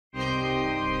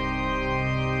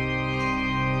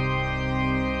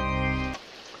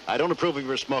I don't approve of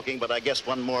your smoking, but I guess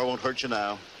one more won't hurt you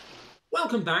now.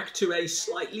 Welcome back to a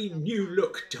slightly new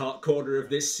look dark corner of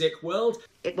this sick world.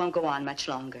 It won't go on much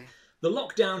longer. The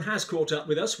lockdown has caught up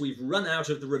with us. We've run out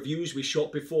of the reviews we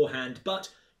shot beforehand, but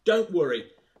don't worry.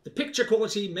 The picture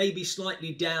quality may be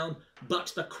slightly down,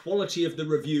 but the quality of the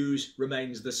reviews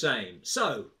remains the same.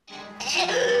 So,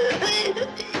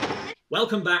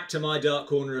 welcome back to my dark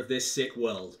corner of this sick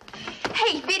world.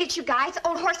 Hey, beat it, you guys.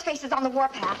 Old Horseface is on the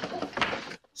warpath.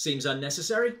 Seems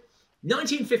unnecessary.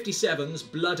 1957's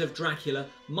Blood of Dracula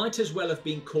might as well have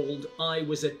been called I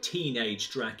Was a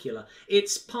Teenage Dracula.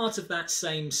 It's part of that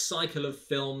same cycle of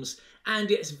films,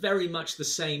 and it's very much the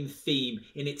same theme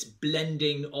in its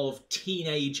blending of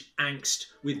teenage angst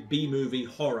with B-movie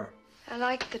horror. I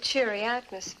like the cheery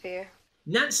atmosphere.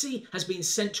 Nancy has been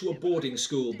sent to a boarding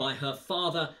school by her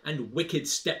father and wicked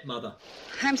stepmother.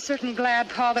 I'm certainly glad,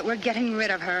 Paul, that we're getting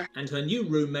rid of her. And her new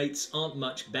roommates aren't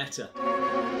much better.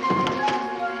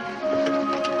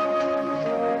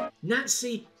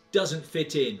 Nancy doesn't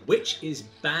fit in, which is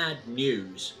bad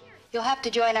news. You'll have to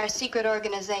join our secret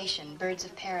organization, Birds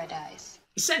of Paradise.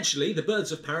 Essentially, the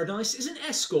Birds of Paradise is an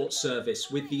escort service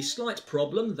with the slight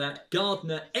problem that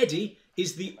gardener Eddie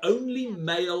is the only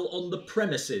male on the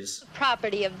premises.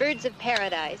 Property of Birds of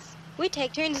Paradise. We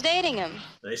take turns dating him.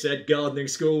 They said gardening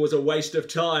school was a waste of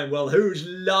time. Well, who's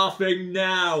laughing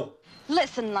now?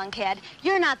 Listen, lunkhead,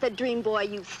 you're not the dream boy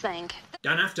you think.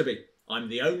 Don't have to be. I'm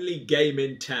the only game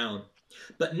in town.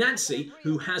 But Nancy,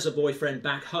 who has a boyfriend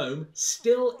back home,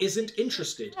 still isn't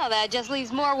interested. Well, that just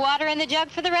leaves more water in the jug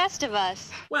for the rest of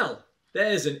us. Well,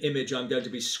 there's an image I'm going to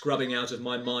be scrubbing out of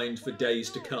my mind for days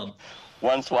to come.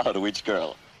 One swallow to each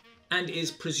girl. And is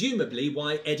presumably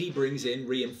why Eddie brings in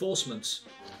reinforcements.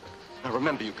 Now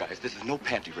remember, you guys, this is no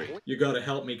panty raid. You gotta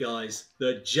help me, guys.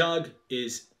 The jug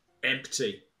is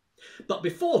empty. But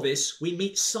before this, we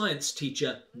meet science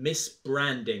teacher Miss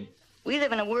Branding. We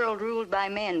live in a world ruled by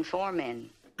men for men.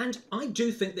 And I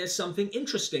do think there's something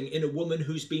interesting in a woman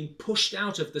who's been pushed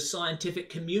out of the scientific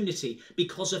community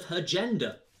because of her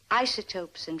gender.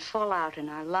 Isotopes and fallout in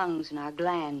our lungs and our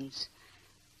glands,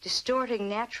 distorting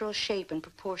natural shape and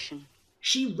proportion.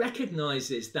 She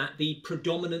recognises that the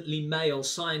predominantly male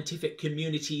scientific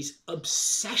community's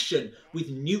obsession with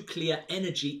nuclear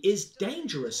energy is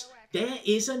dangerous. There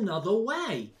is another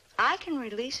way. I can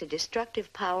release a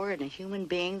destructive power in a human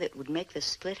being that would make the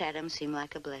split atom seem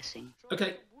like a blessing.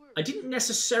 Okay, I didn't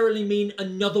necessarily mean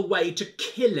another way to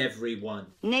kill everyone.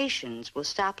 Nations will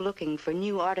stop looking for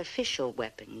new artificial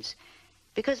weapons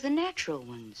because the natural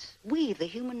ones, we, the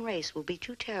human race, will be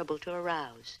too terrible to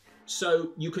arouse.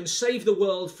 So you can save the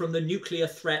world from the nuclear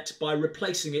threat by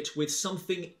replacing it with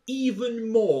something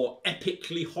even more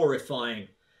epically horrifying.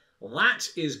 That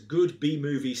is good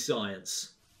B-movie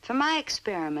science. For my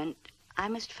experiment, I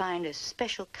must find a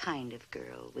special kind of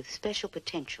girl with special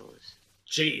potentials.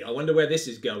 Gee, I wonder where this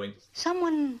is going.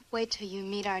 Someone... Wait till you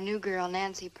meet our new girl,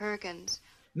 Nancy Perkins.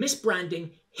 Miss Branding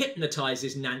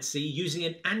hypnotises Nancy using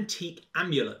an antique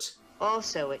amulet.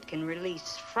 Also, it can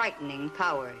release frightening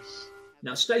powers.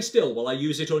 Now stay still while I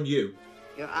use it on you.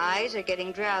 Your eyes are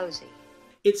getting drowsy.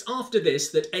 It's after this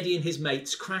that Eddie and his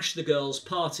mates crash the girls'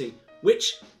 party,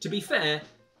 which, to be fair,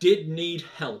 did need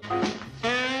help.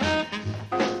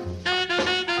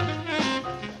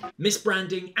 Miss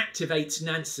Branding activates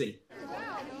Nancy.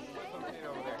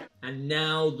 And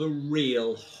now the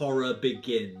real horror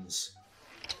begins.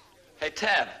 Hey,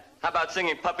 Tab, how about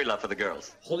singing Puppy Love for the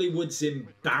girls? Hollywood's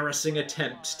embarrassing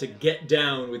attempts to get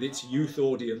down with its youth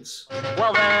audience.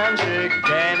 Well, then she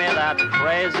gave me that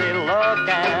crazy look,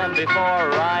 and before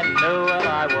I knew it,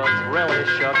 I was really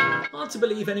shook. Hard to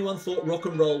believe anyone thought rock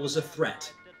and roll was a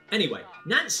threat. Anyway,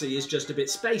 Nancy is just a bit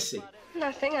spacey.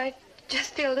 Nothing, I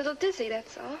just feel a little dizzy,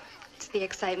 that's all. It's the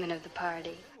excitement of the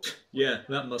party. Yeah,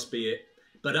 that must be it.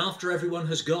 But after everyone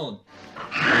has gone...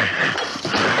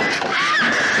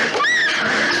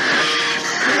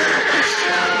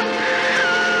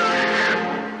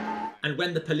 And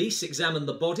when the police examine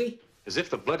the body... As if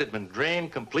the blood had been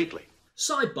drained completely.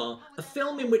 Sidebar, a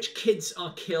film in which kids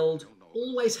are killed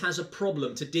always has a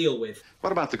problem to deal with.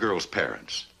 What about the girl's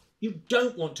parents? You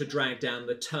don't want to drag down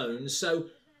the tone, so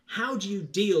how do you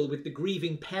deal with the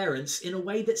grieving parents in a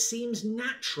way that seems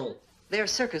natural? They're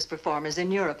circus performers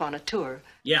in Europe on a tour.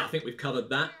 Yeah, I think we've covered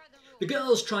that. The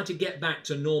girls try to get back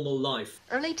to normal life.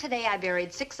 Early today, I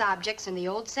buried 6 objects in the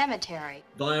old cemetery.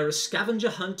 Via a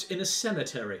scavenger hunt in a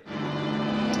cemetery.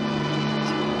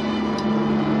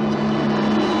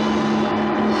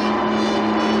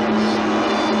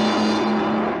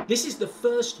 This is the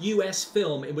first US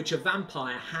film in which a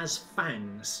vampire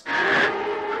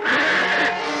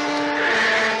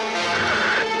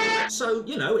So,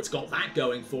 you know, it's got that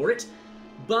going for it,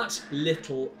 but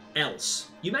little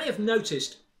else. You may have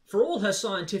noticed, for all her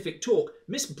scientific talk,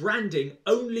 Miss Branding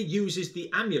only uses the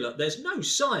amulet. There's no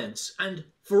science, and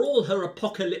for all her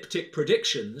apocalyptic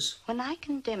predictions... When I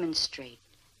can demonstrate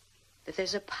that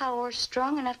there's a power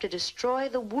strong enough to destroy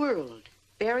the world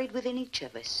buried within each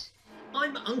of us,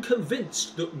 I'm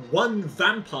unconvinced that one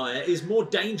vampire is more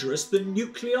dangerous than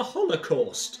nuclear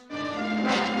holocaust.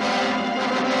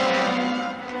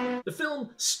 The film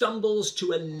stumbles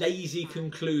to a lazy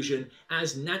conclusion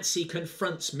as Nancy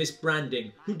confronts Miss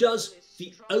Branding, who does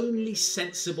the only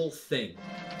sensible thing.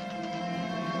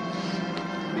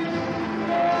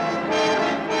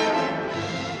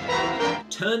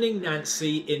 Turning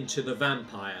Nancy into the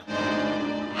vampire.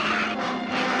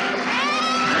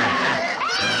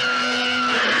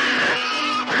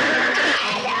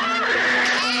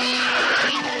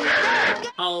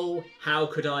 Oh, how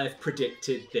could I have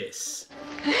predicted this?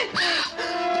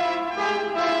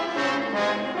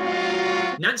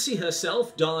 Nancy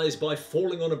herself dies by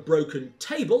falling on a broken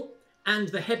table, and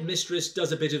the headmistress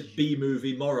does a bit of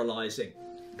B-movie moralising.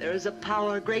 There is a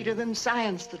power greater than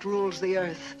science that rules the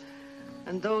earth,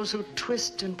 and those who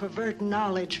twist and pervert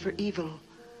knowledge for evil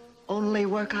only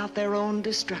work out their own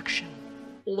destruction.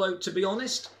 Although, to be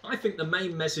honest, I think the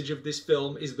main message of this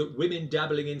film is that women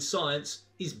dabbling in science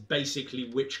is basically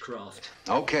witchcraft.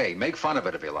 Okay, make fun of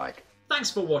it if you like.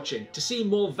 Thanks for watching. To see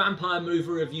more vampire movie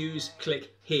reviews,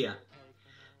 click here.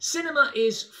 Cinema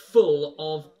is full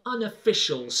of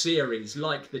unofficial series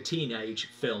like the teenage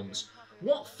films.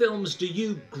 What films do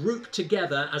you group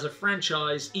together as a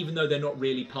franchise even though they're not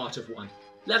really part of one?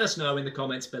 Let us know in the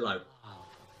comments below.